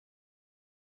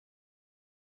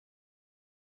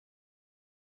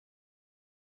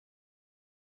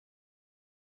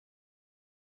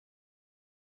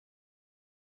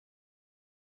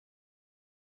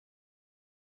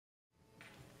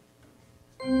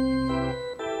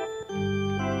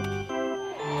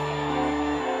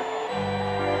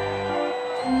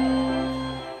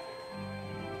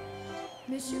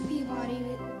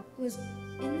was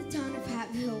in the town of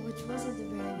Hatfield, which wasn't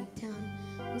a very big town,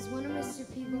 was one of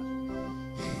Mr. Peabody.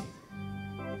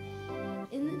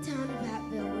 In the town of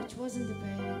Hatfield, which wasn't a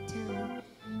very big town,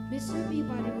 Mr.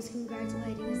 Peabody was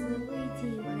congratulating his Little League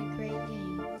team on a great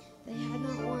game. They had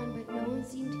not won, but no one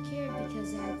seemed to care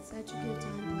because they had such a good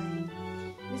time playing.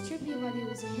 Mr. Peabody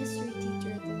was a history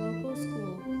teacher at the local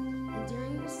school, and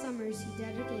during the summers he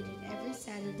dedicated every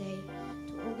Saturday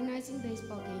to organizing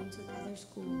baseball games with other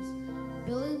schools.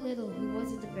 Billy Little, who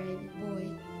wasn't a very big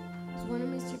boy, was one of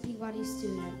Mr. Peabody's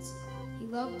students. He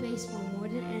loved baseball more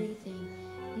than anything,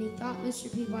 and he thought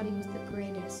Mr. Peabody was the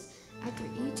greatest. After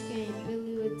each game,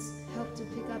 Billy would help to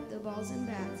pick up the balls and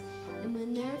bats, and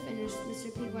when they were finished,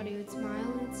 Mr. Peabody would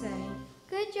smile and say,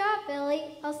 "Good job,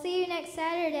 Billy. I'll see you next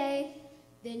Saturday."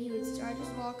 Then he would start his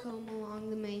walk home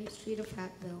along the main street of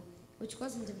Hatfield, which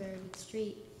wasn't a very big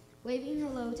street, waving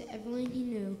hello to everyone he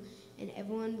knew, and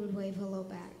everyone would wave hello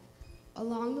back.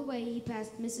 Along the way, he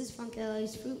passed Mrs.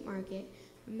 Funkelly's fruit market,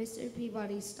 where Mr.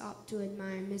 Peabody stopped to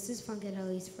admire Mrs.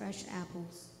 Funkelly's fresh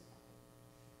apples.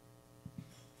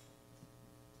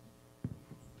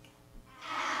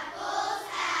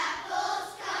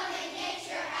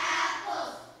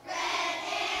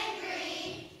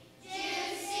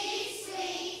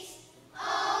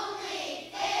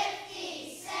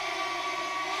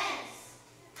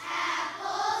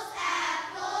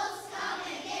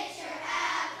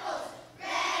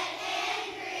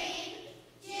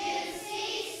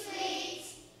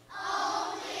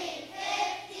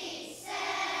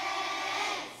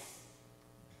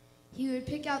 He would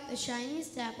pick out the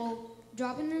shiniest apple,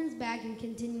 drop it in his bag, and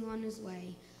continue on his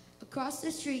way. Across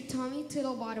the street, Tommy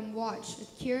Tittlebottom watched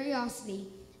with curiosity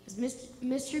as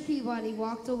Mr. Peabody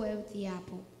walked away with the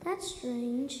apple. "That's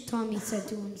strange," Tommy said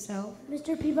to himself.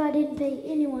 "Mr. Peabody didn't pay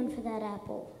anyone for that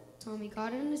apple." Tommy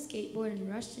got on his skateboard and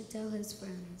rushed to tell his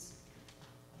friends.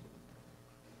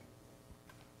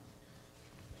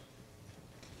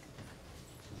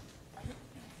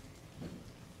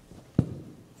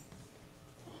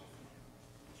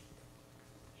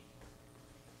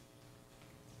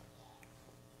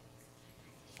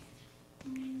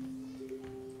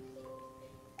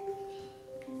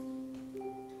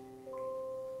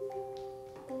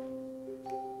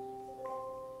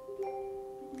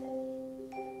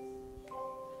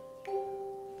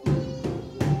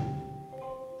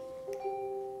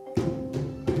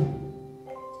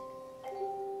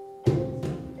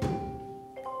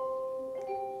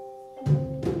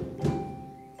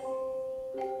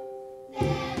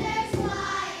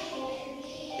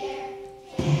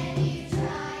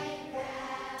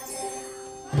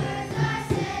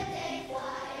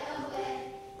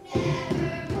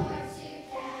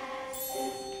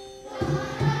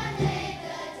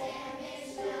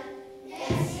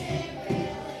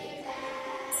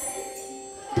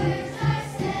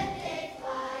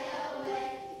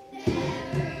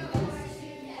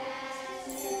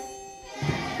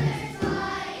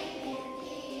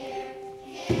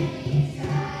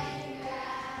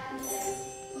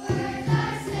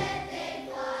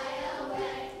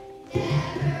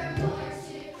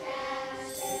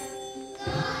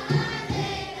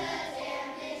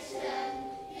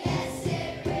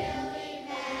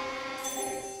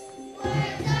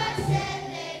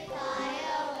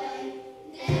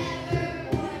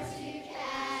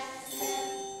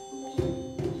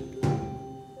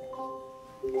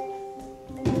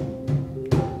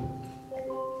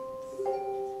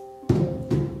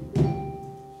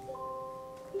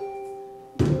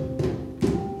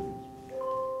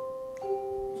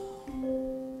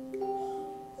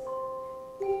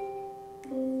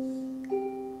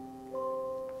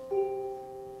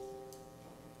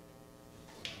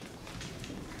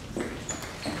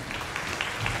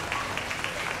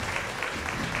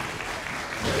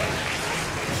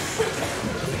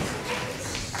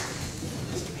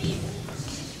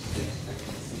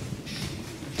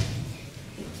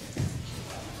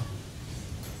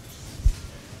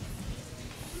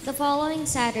 The following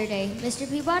Saturday, Mr.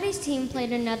 Peabody's team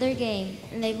played another game,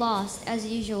 and they lost, as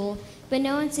usual, but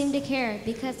no one seemed to care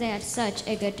because they had such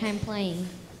a good time playing.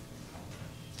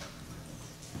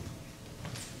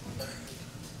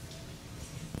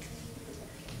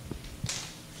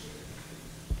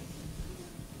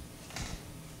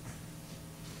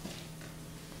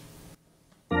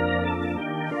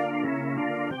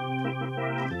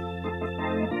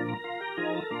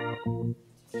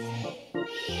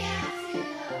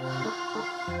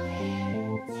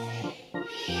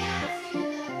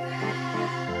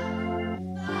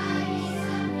 Find me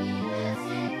some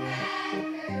peanuts and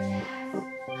crackers.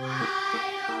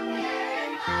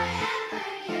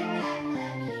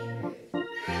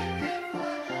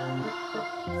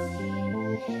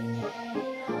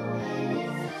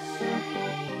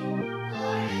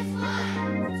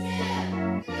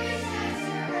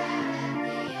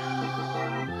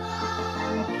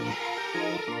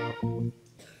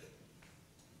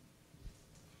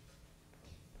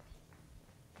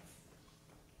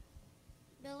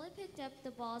 up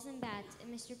the balls and bats,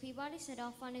 and Mr. Peabody set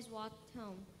off on his walk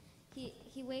home.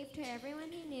 He waved to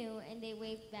everyone he knew, and they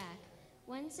waved back.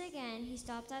 Once again, he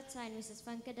stopped outside Mrs.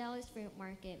 Funkadeli's fruit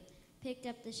market, picked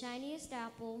up the shiniest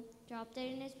apple, dropped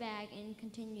it in his bag, and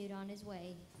continued on his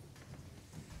way.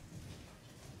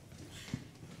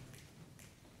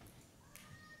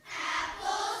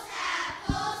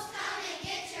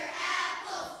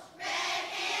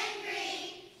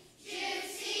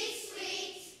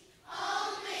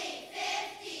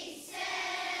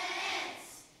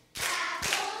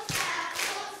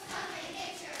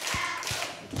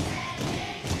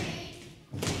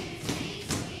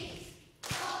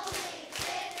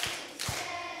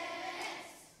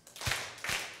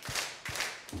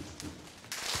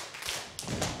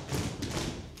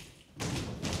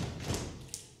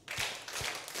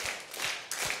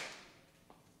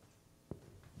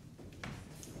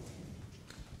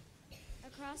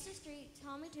 Across the street,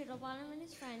 Tommy Tittlebottom and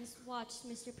his friends watched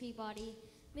Mr. Peabody.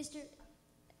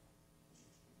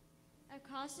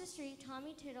 Across the street,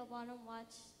 Tommy Tittlebottom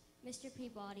watched Mr.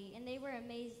 Peabody, and they were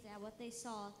amazed at what they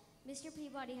saw. Mr.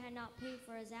 Peabody had not paid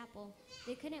for his apple.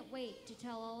 They couldn't wait to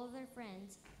tell all of their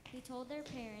friends. He told their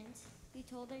parents, he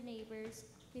told their neighbors,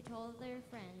 he told their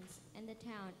friends, and the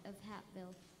town of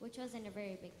Hattville, which wasn't a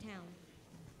very big town.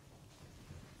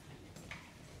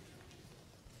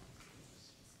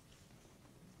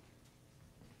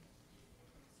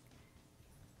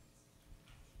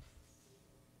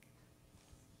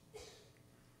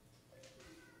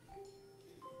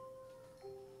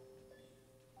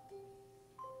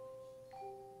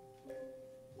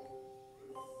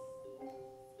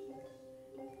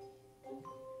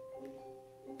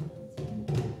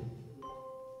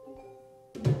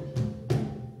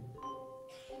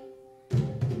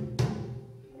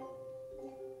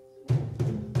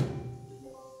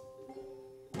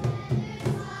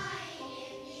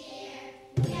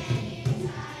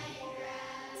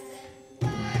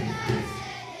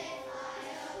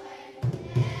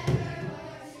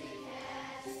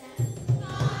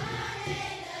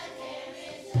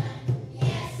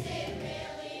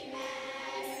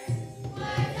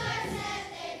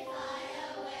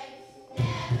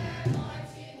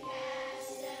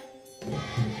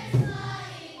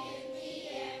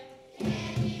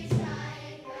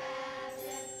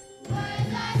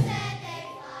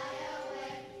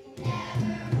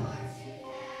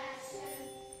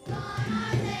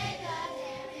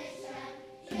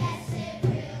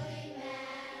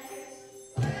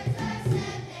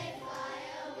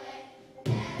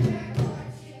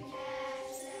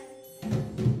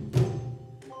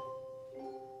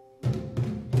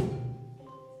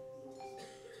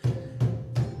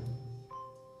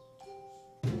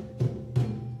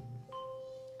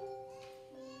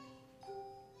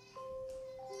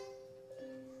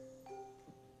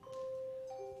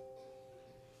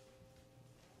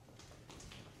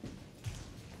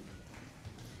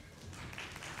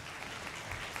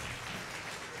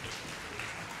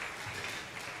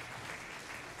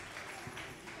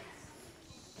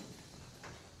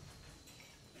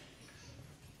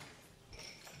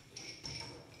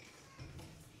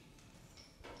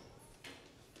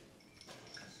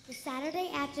 The Saturday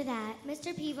after that,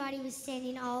 Mr. Peabody was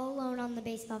standing all alone on the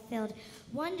baseball field,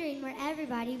 wondering where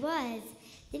everybody was.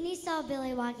 Then he saw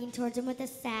Billy walking towards him with a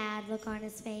sad look on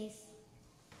his face.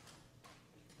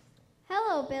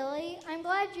 Hello, Billy. I'm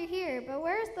glad you're here, but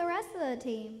where's the rest of the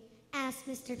team? Asked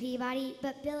Mr. Peabody,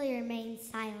 but Billy remained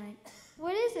silent.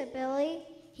 What is it, Billy?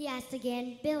 He asked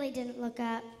again. Billy didn't look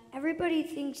up. Everybody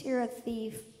thinks you're a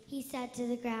thief, He said to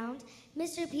the ground.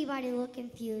 Mr. Peabody looked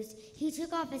confused. He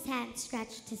took off his hat and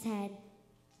scratched his head.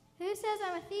 Who says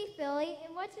I'm a thief, Billy,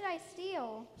 and what did I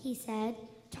steal? He said.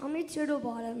 Tommy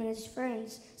Tittlebottom and his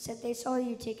friends said they saw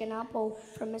you take an apple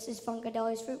from Mrs.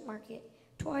 Funkadeli's fruit market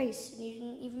twice, and you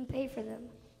didn't even pay for them,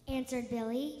 Answered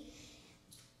Billy.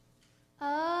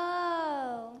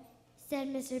 Oh. Said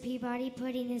Mr. Peabody,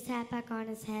 putting his hat back on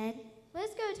his head.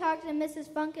 Let's go talk to Mrs.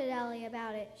 Funkadeli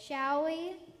about it, shall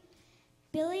we?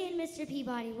 Billy and Mr.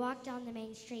 Peabody walked down the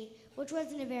main street, which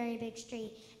wasn't a very big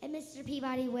street, and Mr.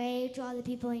 Peabody waved to all the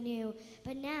people he knew.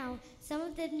 But now, some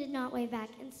of them did not wave back,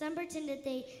 and some pretended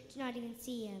they did not even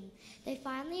see him. They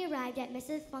finally arrived at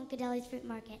Mrs. Funkadeli's fruit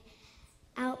market.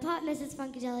 Out popped Mrs.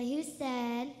 Funkadeli, who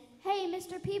said, Hey,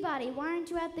 Mr. Peabody, why aren't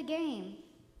you at the game?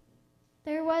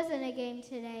 There wasn't a game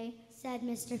today, said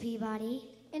Mr. Peabody.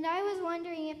 and I was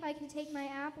wondering if I could take my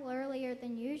apple earlier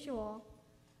than usual.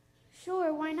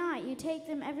 Sure, why not? You take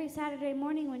them every Saturday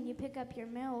morning when you pick up your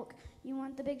milk. You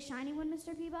want the big shiny one,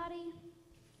 Mr. Peabody?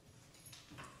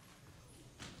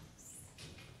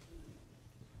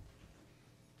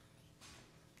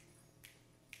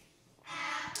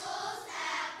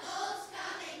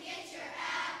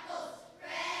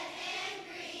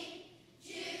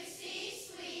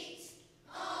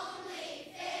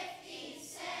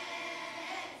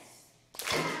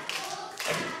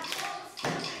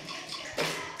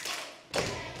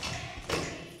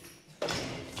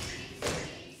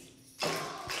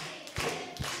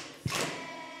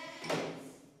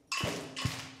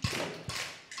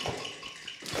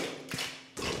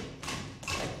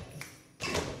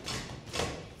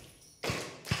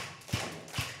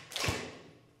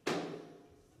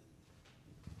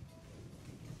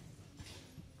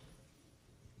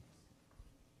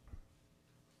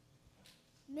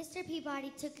 Mr.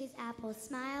 Peabody took his apple,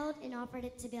 smiled, and offered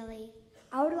it to Billy.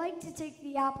 I would like to take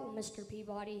the apple, Mr.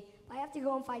 Peabody, but I have to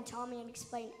go and find Tommy and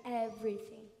explain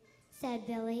everything, Said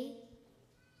Billy.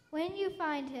 When you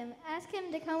find him, ask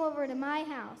him to come over to my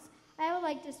house. I would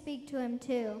like to speak to him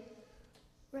too,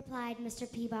 Replied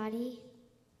Mr. Peabody.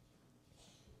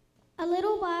 A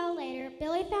little while later,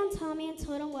 Billy found Tommy and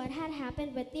told him what had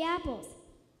happened with the apples.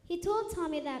 He told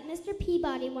Tommy that Mr.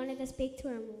 Peabody wanted to speak to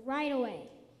him right away.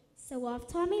 So off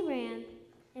Tommy ran,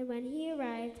 and when he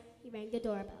arrived, he rang the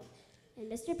doorbell,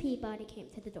 and Mr. Peabody came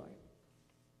to the door.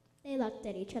 They looked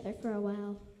at each other for a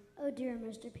while. Oh dear,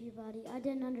 Mr. Peabody, I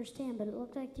didn't understand, but it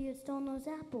looked like you had stolen those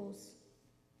apples.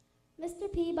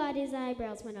 Mr. Peabody's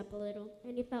eyebrows went up a little,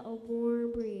 and he felt a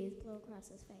warm breeze blow across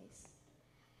his face.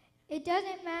 It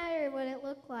doesn't matter what it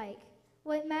looked like.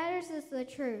 What matters is the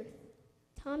truth.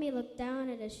 Tommy looked down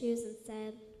at his shoes and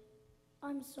said,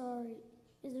 I'm sorry.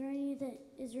 Is there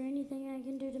anything I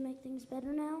can do to make things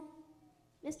better now?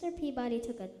 Mr. Peabody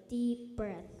took a deep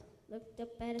breath, looked up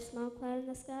at a small cloud in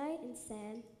the sky, and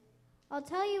said, I'll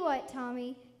tell you what,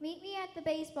 Tommy. Meet me at the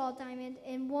baseball diamond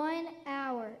in 1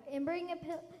 hour and bring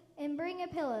a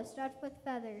pillow stuffed with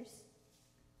feathers.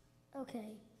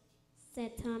 Okay.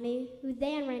 Said Tommy, who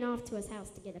then ran off to his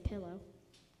house to get a pillow.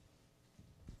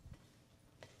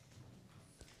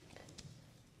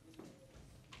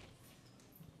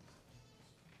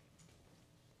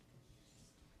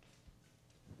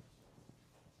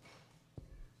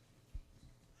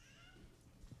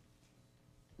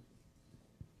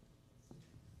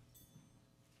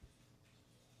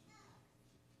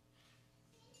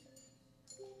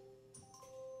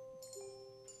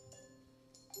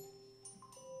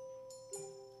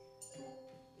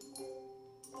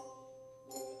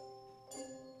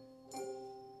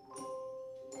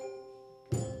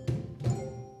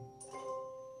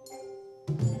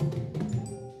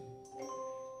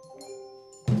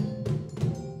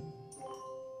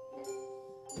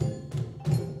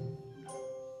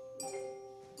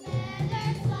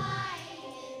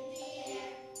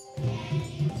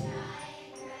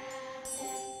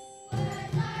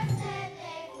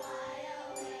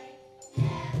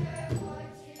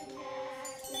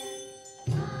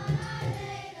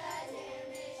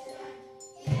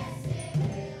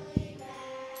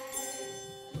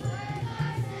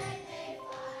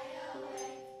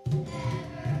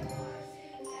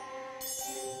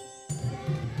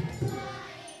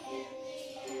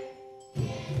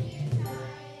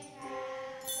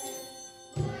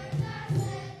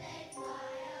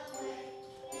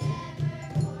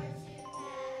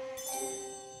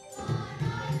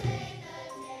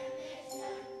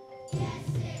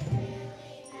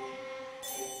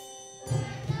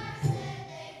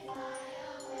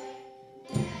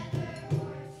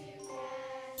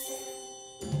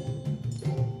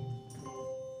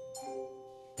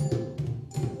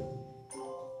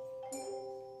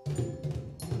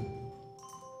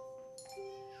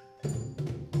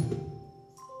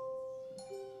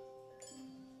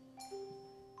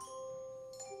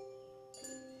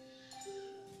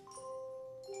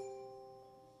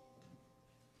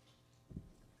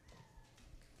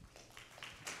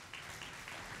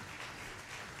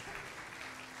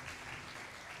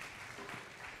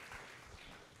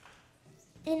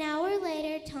 An hour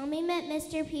later, Tommy met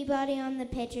Mr. Peabody on the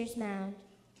pitcher's mound.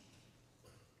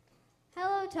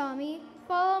 Hello, Tommy.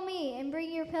 Follow me and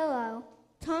bring your pillow.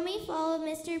 Tommy followed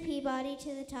Mr. Peabody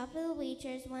to the top of the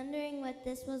bleachers, wondering what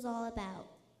this was all about.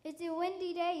 It's a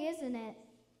windy day, isn't it?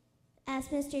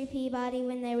 Asked Mr. Peabody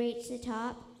when they reached the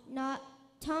top.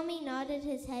 Tommy nodded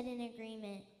his head in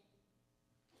agreement.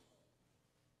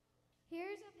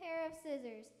 Here's a pair of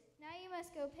scissors. Now you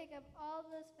must go pick up all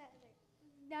those feathers.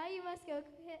 Now you must go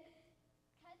cut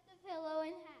the pillow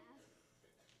in half.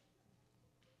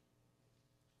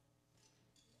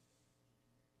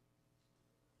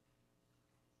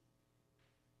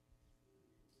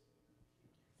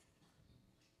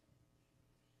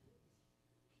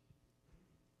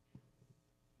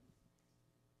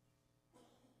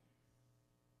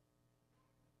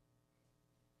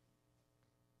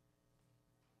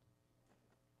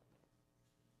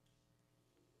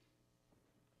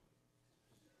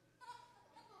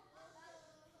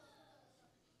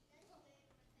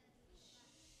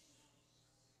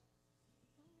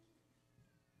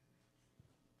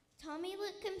 Tommy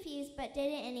looked confused but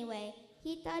did it anyway.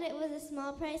 He thought it was a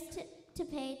small price to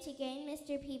pay to gain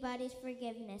Mr. Peabody's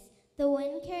forgiveness. The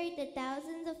wind carried the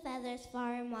thousands of feathers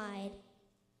far and wide.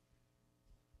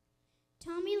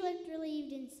 Tommy looked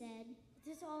relieved and said, Is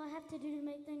this all I have to do to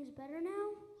make things better now?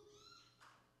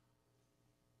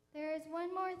 There is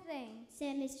one more thing,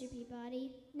 said Mr.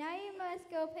 Peabody. Now you must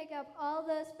go pick up all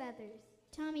those feathers.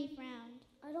 Tommy frowned.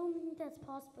 I don't think that's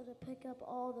possible to pick up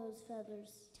all those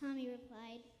feathers. Tommy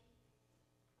replied.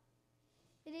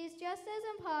 It is just as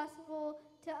impossible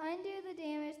to undo the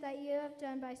damage that you have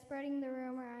done by spreading the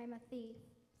rumor I am a thief,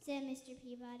 said Mr.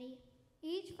 Peabody.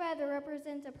 Each feather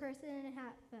represents a person in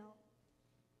Hatfield.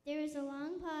 There was a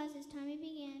long pause as Tommy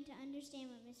began to understand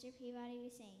what Mr. Peabody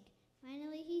was saying.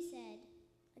 Finally, he said,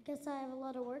 I guess I have a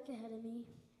lot of work ahead of me.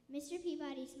 Mr.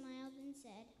 Peabody smiled and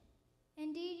said,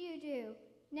 Indeed you do.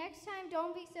 Next time,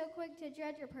 don't be so quick to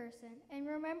judge a person, and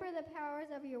remember the powers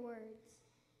of your words.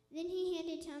 Then he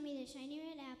handed Tommy the shiny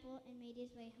red apple and made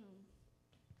his way home.